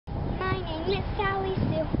name is Sally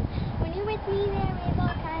Sue. When you're with me, there is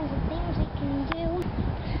all kinds of things we can do.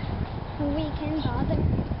 We can bother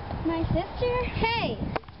my sister. Hey!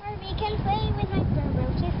 Or we can play with my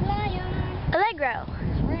ferocious lion. Allegro.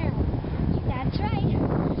 That's right.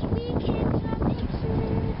 We can draw pictures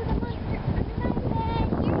of the monster under my bed.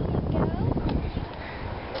 Here you go.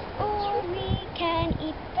 Or we can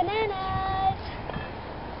eat bananas.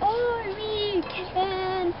 Or we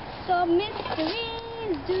can solve mysteries.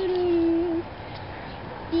 Doo-doo.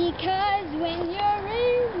 Because when you're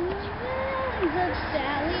in the lands of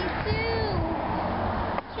Sally Sue,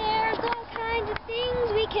 there's all kinds of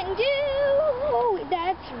things we can do. Oh,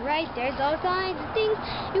 that's right, there's all kinds of things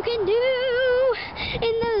you can do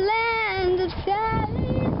in the land of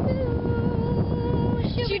Sally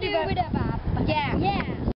Sue. Shoo-ba-doo-ba-da-ba. Yeah. Yeah.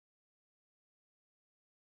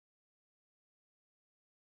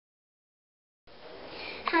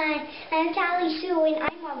 Hi, I'm Sally Sue, and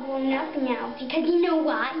I'm all grown up now. Because you know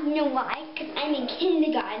why? Because I'm in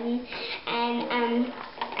kindergarten, and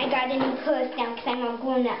I got a new purse now because I'm all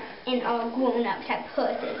grown up, and all grown-ups have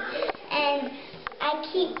purses. And I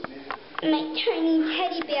keep my tiny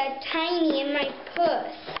teddy bear tiny in my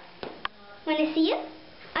purse. Wanna see it?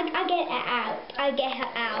 I'll get her out. I'll get her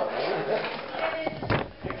out.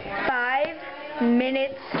 5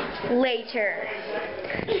 minutes later.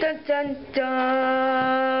 Dun dun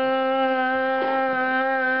dun.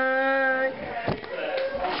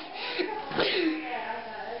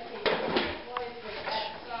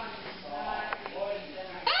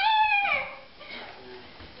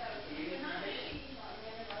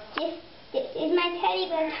 This is my teddy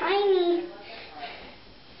bear Tiny.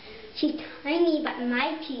 She's tiny but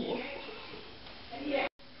mighty.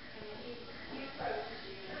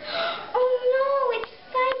 Oh no, it's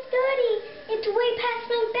 5:30. It's way past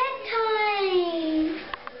my bedtime.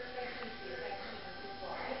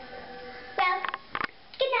 Well,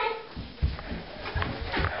 good night.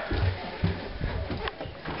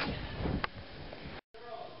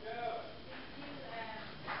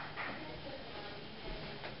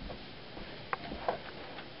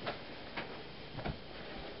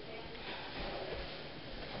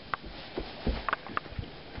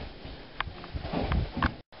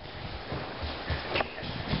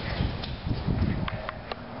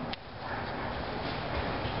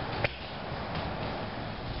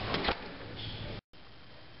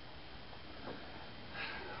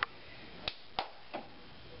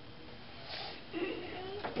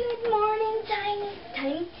 Good morning, Tiny,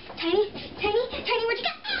 what you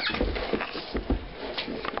got?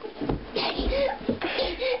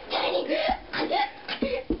 Tiny.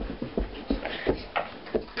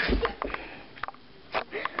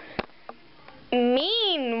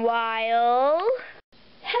 Meanwhile.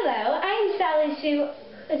 Hello, I'm Sally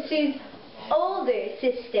Sue's older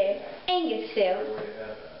sister, Angus Sue.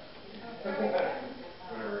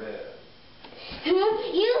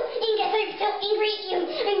 You Inga, I'm so angry at you.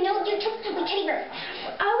 I know you took my teddy bear.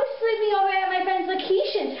 I was sleeping over at my friend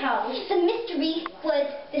Lakeisha's house. The mystery was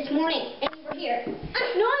this morning, and you were here. No,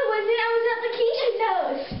 I wasn't. I was at Lakeisha's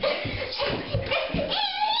house.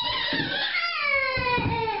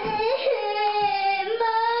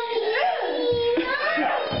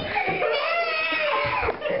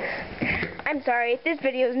 I'm sorry, this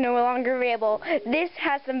video is no longer available. This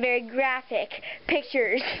has some very graphic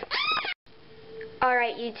pictures.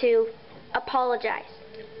 Alright, you two, apologize.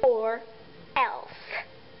 Or else.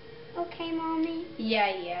 Okay, Mommy.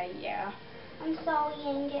 Yeah. I'm sorry,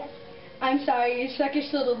 Angus. I'm sorry, you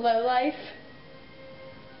suckish little lowlife.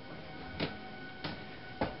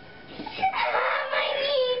 My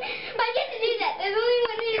knee! Why do you have to do that? There's only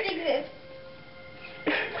one way to fix this.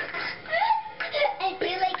 I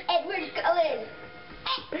feel like Edward Cullen.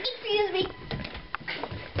 Excuse me.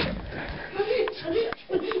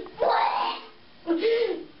 What?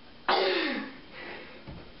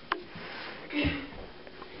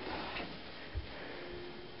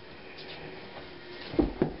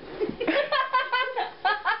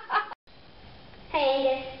 Hey,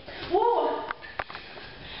 Angus. Whoa!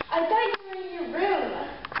 I thought you were in your room.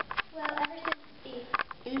 Well, ever since the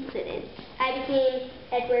incident, I became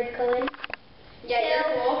Edward Cullen. Yeah, you're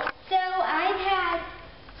cool. So I've had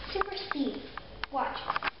super speed. Watch.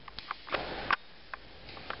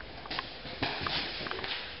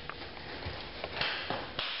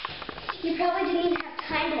 You probably didn't even have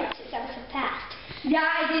time to watch this. That was so fast. Yeah,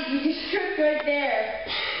 I did. You just tripped right there.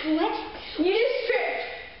 What? You just tripped.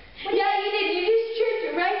 Yeah, you did. You just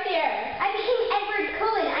tripped right there. I became Edward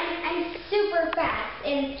Cullen. I'm super fast.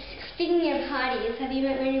 And speaking of hotties, have you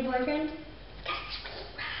met my new boyfriend?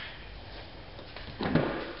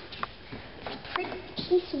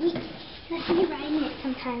 Pretty sweet. Let me ride in it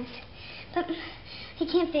sometimes. But I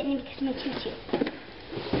can't fit in it because of my tutu.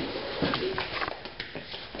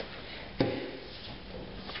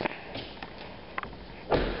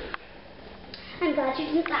 I'm glad you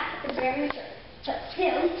didn't laugh at the very shirt. But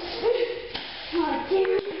still. Oh, damn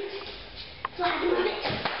it. Flagging on it.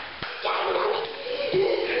 Gagging on it.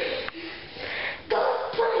 Go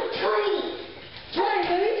find Tiny. Alright,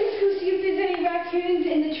 let me just go see if there's any raccoons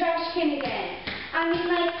in the trash can again. I mean,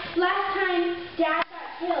 like, last time Dad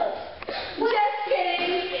got killed. What? Just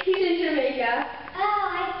kidding. He's in Jamaica.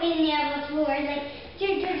 Oh, I've been there before. Like,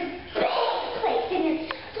 there's a big place and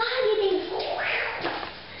there's lots of things.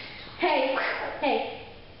 Hey,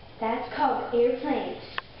 that's called airplanes.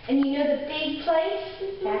 And you know the big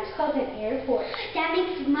place? That's called an airport. That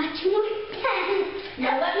makes much more sense.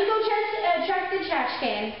 Now let me go track the trash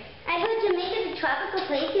can. I heard Jamaica's a tropical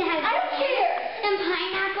place and has I don't care. and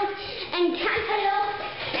pineapples and cantaloupes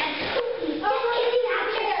and cookies. Just kidding,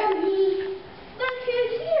 that's just from me. Look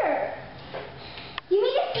who's here. You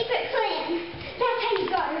made a secret plan. That's how you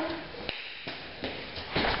got her.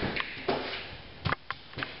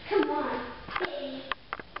 Come on, baby.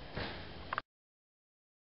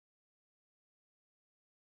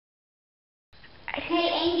 Hey,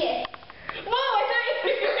 Angus. Whoa, I thought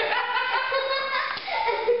you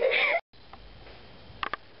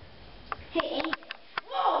Hey, Angus.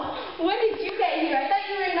 Whoa, when did you get here? I thought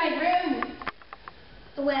you were in my room.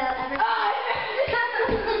 Well, ever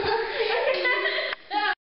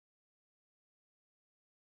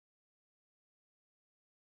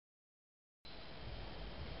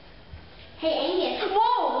Hey, Angus.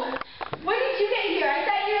 Whoa, when did you get here? I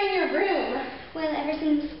thought you were in your room. Well, ever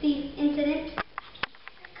since the incident,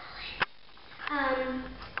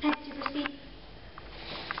 pet super speed.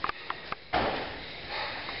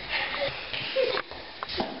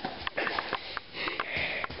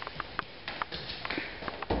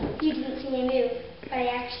 You didn't see me move, but I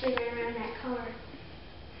actually ran around that car.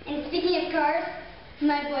 And speaking of cars,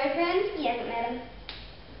 my boyfriend, he hasn't met him.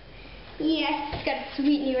 Yes, he's got a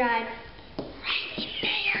sweet new ride. Right in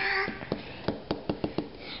there.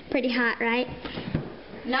 Pretty hot, right?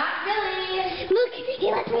 Not really. Look,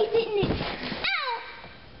 he lets me sit in it. Ow!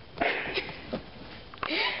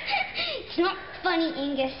 It's not funny,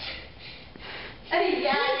 Angus.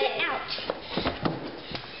 Yeah. Get out.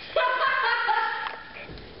 Flag of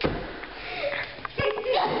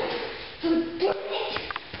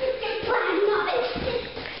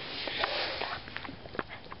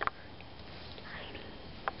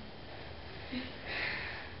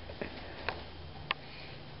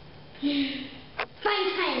it.